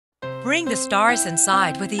Bring the stars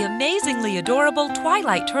inside with the amazingly adorable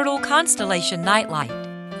Twilight Turtle Constellation Nightlight.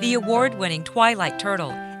 The award-winning Twilight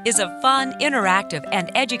Turtle is a fun, interactive,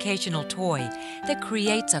 and educational toy that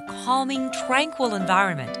creates a calming, tranquil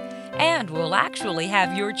environment and will actually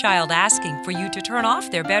have your child asking for you to turn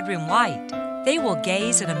off their bedroom light. They will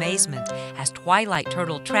gaze in amazement as Twilight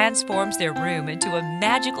Turtle transforms their room into a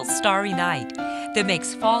magical starry night that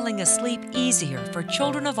makes falling asleep easier for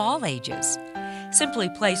children of all ages. Simply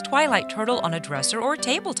place Twilight Turtle on a dresser or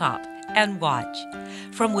tabletop and watch.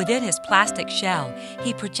 From within his plastic shell,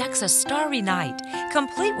 he projects a starry night,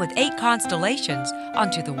 complete with 8 constellations,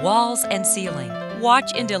 onto the walls and ceiling.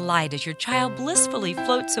 Watch in delight as your child blissfully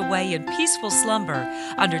floats away in peaceful slumber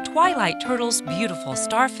under Twilight Turtle's beautiful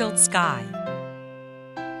star-filled sky.